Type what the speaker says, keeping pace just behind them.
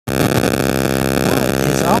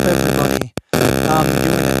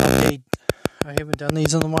haven't done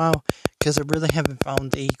these in a while because I really haven't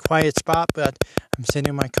found a quiet spot, but I'm sitting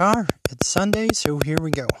in my car. It's Sunday, so here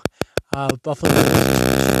we go. Buffalo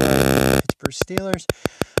Bills, Pittsburgh Steelers,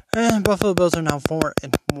 and Buffalo Bills are now 4-1.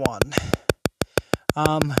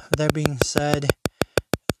 That being said,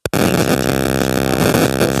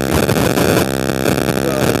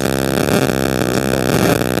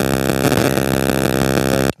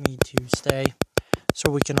 me to stay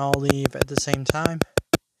so we can all leave at the same time,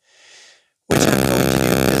 which I'm going to do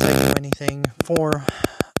because I do anything for,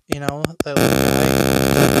 that life.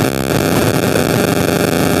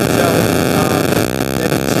 So, that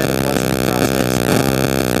being said, I'm watching the process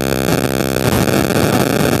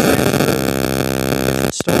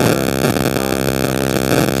store.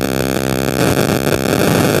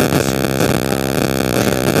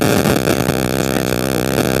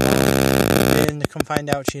 And come find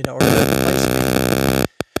out she had ordered a replacement.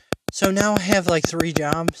 So now I have like 3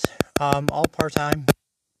 jobs, all part-time.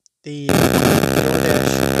 The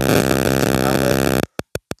DoorDash outlet,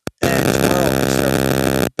 and tomorrow I start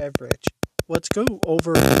a beverage. Let's go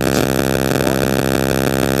over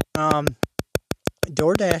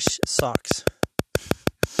DoorDash sucks.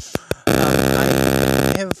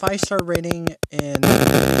 I have a 5-star rating in gas.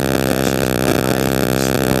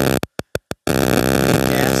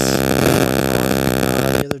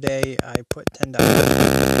 The other day I put $10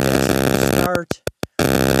 to start.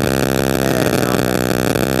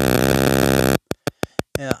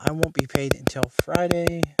 I won't be paid until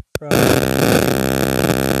Friday from which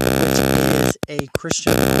is a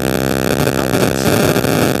Christian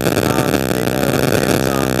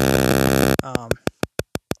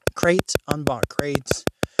crates, unbought crates,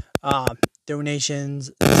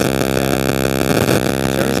 donations. Everything's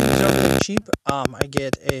over cheap. I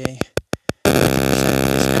get a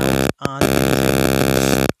 50% discount on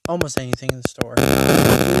almost anything in the store.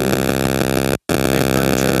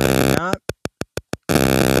 Furniture, not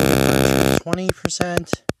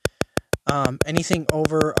 20%. Anything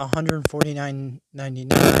over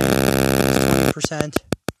 $149.99 20%.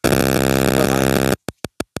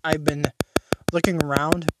 I've been looking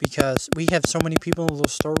around because we have so many people in the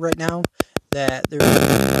store right now that there's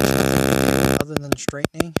nothing other than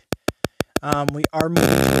straightening. We are moving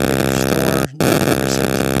to a bigger store. November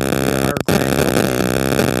 17th, our grand opening.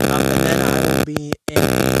 And then I will be in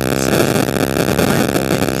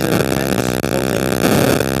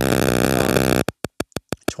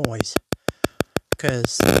toys.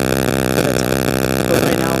 Because that's but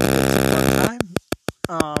right now it's part-time.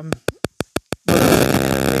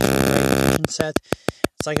 Set.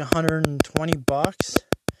 It's like $120.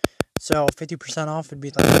 So 50% off would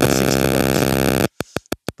be like $60.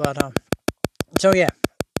 But so yeah.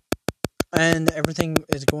 And everything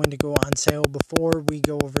is going to go on sale before we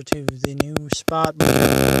go over to the new spot.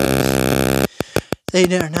 They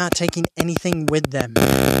are not taking anything with them. So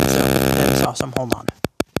that's awesome. Hold on.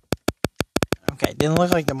 Okay, didn't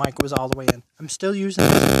look like the mic was all the way in. I'm still using the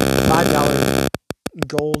 $5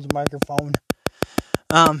 gold microphone.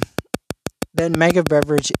 Then Mega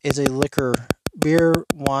Beverage is a beer,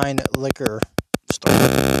 wine, liquor store.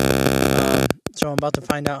 So I'm about to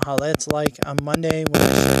find out how that's like on Monday when I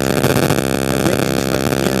went into my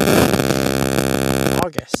in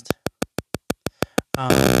August. Call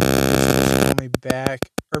me back,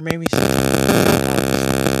 or maybe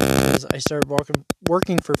because I started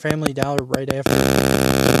working for Family Dollar right after. They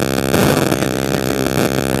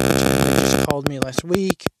just called me last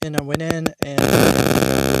week, and I went in and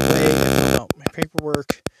filled out my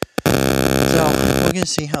paperwork. So we're gonna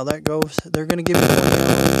see how that goes. They're gonna give me 20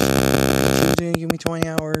 hours. She's gonna give me 20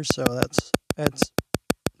 hours, so that's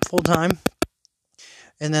full time.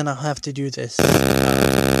 And then I'll have to do this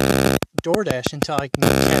DoorDash until I can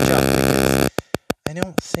catch up. I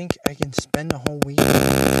don't think I can spend a whole week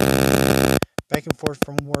back and forth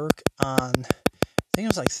from work on. I think it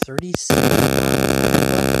was like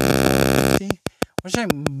 37, which I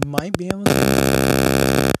might be able to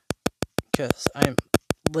do because I'm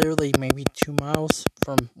literally maybe 2 miles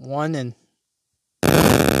from one and 8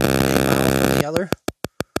 miles from the other.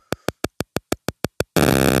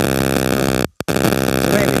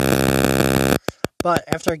 Maybe. But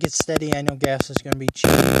after I get steady, I know gas is going to be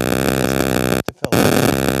cheap to fill it.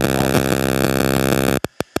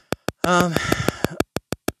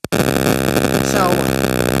 So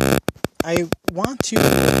I want to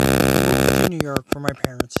move to New York for my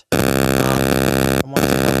parents. I want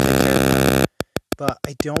to take care of them, but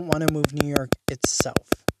I don't want to move New York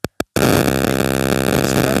itself.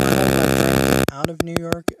 Out of New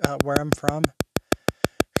York, where I'm from,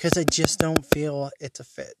 because I just don't feel it's a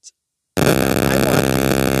fit. I want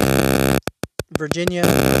to Virginia,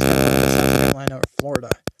 South Carolina, or Florida.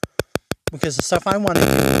 Because the stuff I want to do,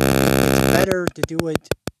 it's better to do it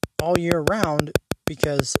all year round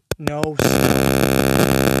because no snow.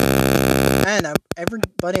 And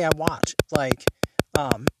everybody I watch, like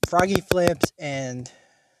Froggy Flips and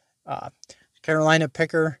Carolina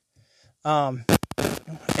Picker, and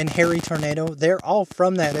Harry Tornado, they're all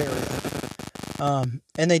from that area.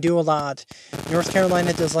 And they do a lot. North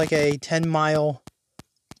Carolina does like a 10-mile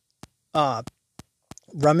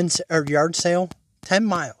yard sale. 10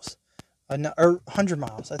 miles. Or 100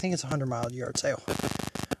 miles. I think it's a 100-mile yard sale.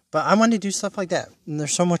 But I want to do stuff like that. And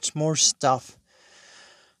there's so much more stuff.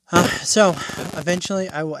 So, eventually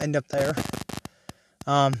I will end up there.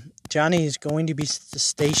 Johnny is going to be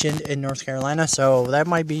stationed in North Carolina. So, that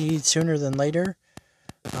might be sooner than later.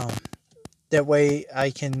 That way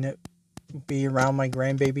I can be around my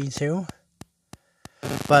grandbaby too.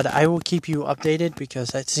 But I will keep you updated because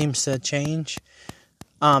that seems to change.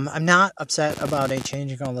 I'm not upset about it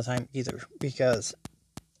changing all the time either, because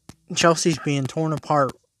Chelsea's being torn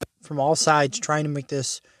apart from all sides trying to make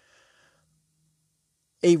this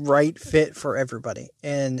a right fit for everybody.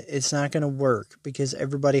 And it's not going to work because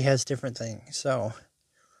everybody has different things. So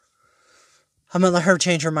I'm going to let her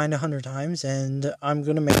change her mind 100 times, and I'm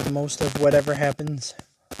going to make the most of whatever happens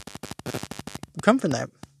come from that.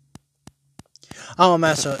 Oh, I'm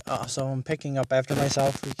also I'm picking up after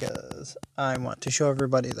myself because I want to show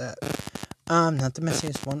everybody that I'm not the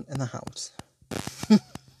messiest one in the house.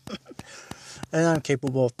 And I'm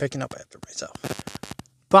capable of picking up after myself.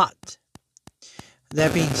 But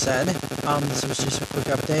that being said, this was just a quick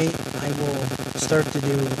update. I will start to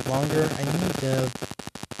do longer. I need to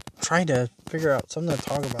try to figure out something to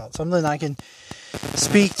talk about. Something I can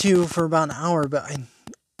speak to for about an hour, but I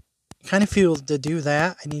kind of feel to do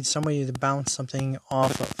that, I need somebody to bounce something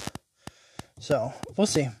off of. So, we'll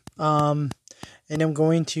see. And I'm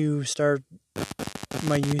going to start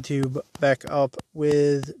my YouTube back up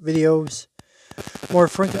with videos more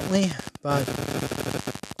frequently. But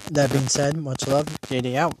that being said, much love.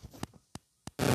 JD out.